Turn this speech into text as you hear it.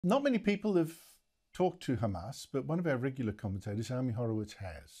Not many people have talked to Hamas, but one of our regular commentators, Ami Horowitz,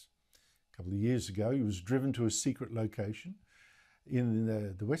 has. A couple of years ago, he was driven to a secret location in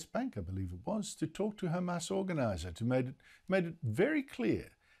the West Bank, I believe it was, to talk to a Hamas organizer, to made it very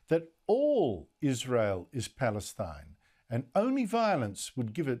clear that all Israel is Palestine and only violence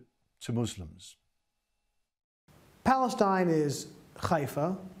would give it to Muslims. Palestine is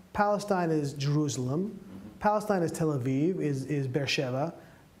Haifa, Palestine is Jerusalem, Palestine is Tel Aviv, is Beersheba.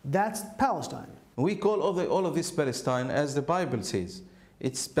 That's Palestine. We call all of this Palestine, as the Bible says.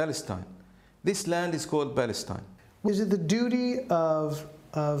 It's Palestine. This land is called Palestine. Is it the duty of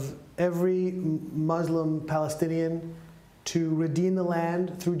every Muslim Palestinian to redeem the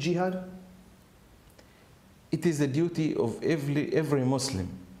land through jihad? It is the duty of every Muslim,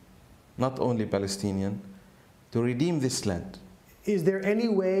 not only Palestinian, to redeem this land. Is there any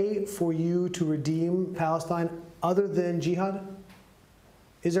way for you to redeem Palestine other than jihad?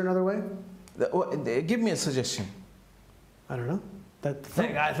 Is there another way? Give me a suggestion. I don't know.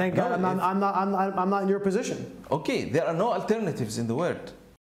 Thank God I'm not in your position. Okay, there are no alternatives in the world.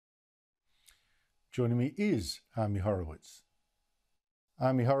 Joining me is Ami Horowitz.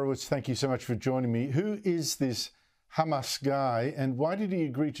 Ami Horowitz, thank you so much for joining me. Who is this Hamas guy and why did he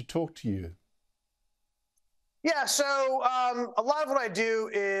agree to talk to you? Yeah, so a lot of what I do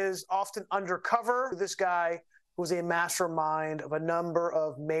is often undercover. This guy was a mastermind of a number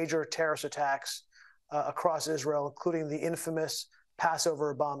of major terrorist attacks across Israel, including the infamous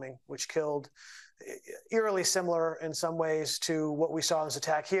Passover bombing, which killed, eerily similar in some ways to what we saw in this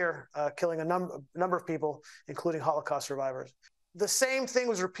attack here, killing a number of people, including Holocaust survivors. The same thing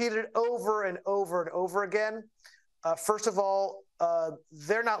was repeated over and over and over again. First of all,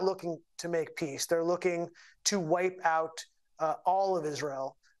 they're not looking to make peace. They're looking to wipe out all of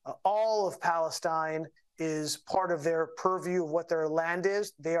Israel. All of Palestine is part of their purview of what their land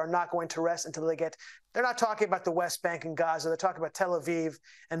is. They are not going to rest until they're not talking about the West Bank and Gaza. They're talking about Tel Aviv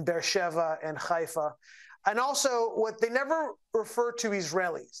and Beersheba and Haifa. And also, what they never refer to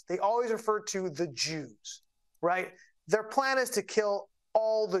Israelis. They always refer to the Jews, right? Their plan is to kill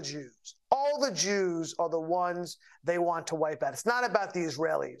all the Jews. All the Jews are the ones they want to wipe out. It's not about the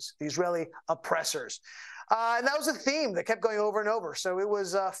Israelis, the Israeli oppressors. And that was a theme that kept going over and over. So it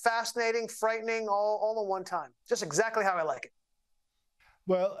was fascinating, frightening, all in one time. Just exactly how I like it.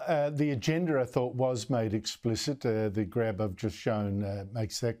 Well, the agenda, I thought, was made explicit. The grab I've just shown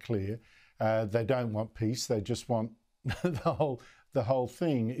makes that clear. They don't want peace. They just want the whole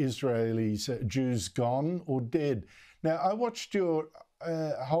thing. Israelis, Jews gone or dead. Now, I watched your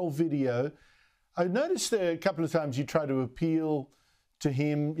whole video. I noticed there a couple of times you try to appeal to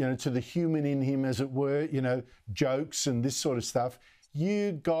him, to the human in him, as it were, jokes and this sort of stuff.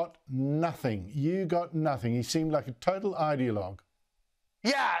 You got nothing. You got nothing. He seemed like a total ideologue.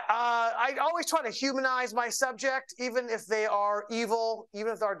 Yeah, I always try to humanize my subject, even if they are evil,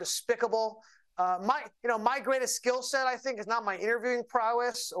 even if they are despicable. My greatest skill set, I think, is not my interviewing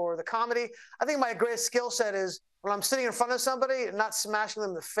prowess or the comedy. I think my greatest skill set is when I'm sitting in front of somebody and not smashing them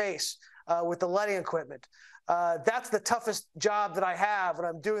in the face with the lighting equipment. That's the toughest job that I have when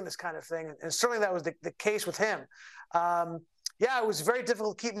I'm doing this kind of thing. And certainly that was the case with him. Yeah, it was very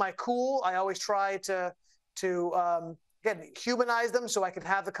difficult to keep my cool. I always try to again, humanize them so I could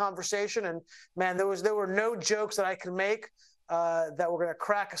have the conversation. And man, there were no jokes that I could make that were going to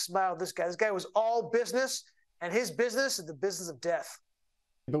crack a smile. This guy was all business, and his business is the business of death.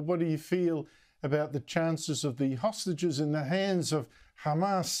 But what do you feel about the chances of the hostages in the hands of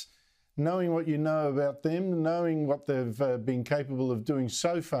Hamas, knowing what you know about them, knowing what they've been capable of doing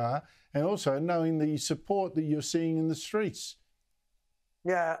so far, and also knowing the support that you're seeing in the streets?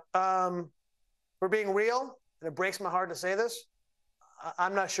 Yeah, we're being real, and it breaks my heart to say this.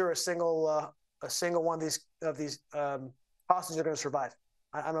 I'm not sure a single one of these hostages are going to survive.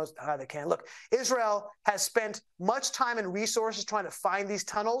 I don't know how they can. Look, Israel has spent much time and resources trying to find these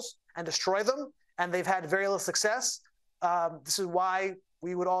tunnels and destroy them, and they've had very little success. This is why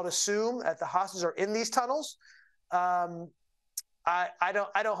we would all assume that the hostages are in these tunnels. I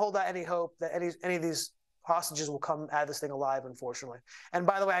don't hold out any hope that any of these hostages will come out of this thing alive, unfortunately. And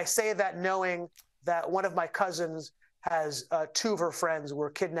by the way, I say that knowing that one of my cousins has two of her friends were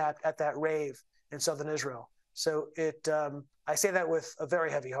kidnapped at that rave in southern Israel. So I say that with a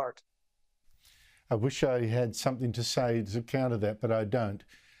very heavy heart. I wish I had something to say to counter that, but I don't.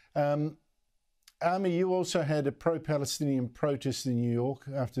 Ami, you also had a pro-Palestinian protest in New York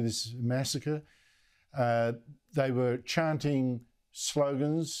after this massacre. They were chanting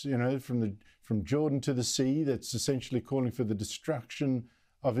slogans, from Jordan to the sea, that's essentially calling for the destruction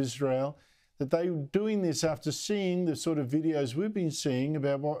of Israel. that they were doing this after seeing the sort of videos we've been seeing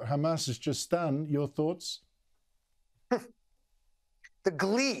about what Hamas has just done. Your thoughts? The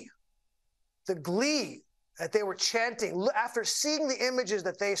glee that they were chanting after seeing the images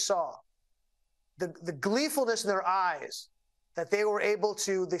that they saw, the gleefulness in their eyes that they were able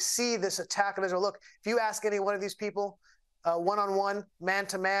to see this attack on Israel. Look, if you ask any one of these people, one-on-one,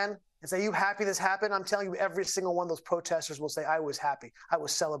 man-to-man, and say, you happy this happened? I'm telling you, every single one of those protesters will say, I was happy. I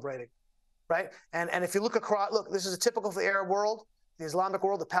was celebrating, right? And if you look across, look, this is a typical of the Arab world, the Islamic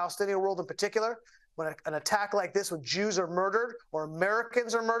world, the Palestinian world in particular. When an attack like this, when Jews are murdered or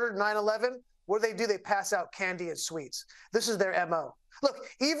Americans are murdered, 9/11, what do? They pass out candy and sweets. This is their MO. Look,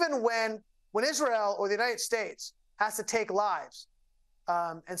 even when Israel or the United States has to take lives,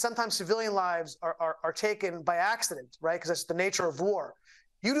 and sometimes civilian lives are taken by accident, right? Because that's the nature of war.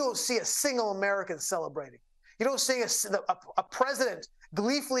 You don't see a single American celebrating. You don't see a president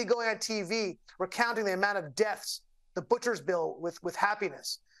gleefully going on TV recounting the amount of deaths, the butcher's bill, with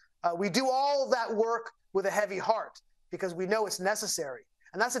happiness. We do all of that work with a heavy heart because we know it's necessary.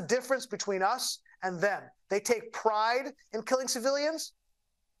 And that's the difference between us and them. They take pride in killing civilians,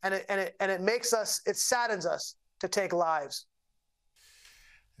 and it saddens us to take lives.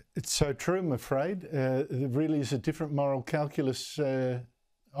 It's so true, I'm afraid. There really is a different moral calculus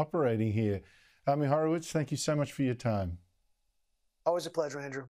operating here. Ami Horowitz, thank you so much for your time. Always a pleasure, Andrew.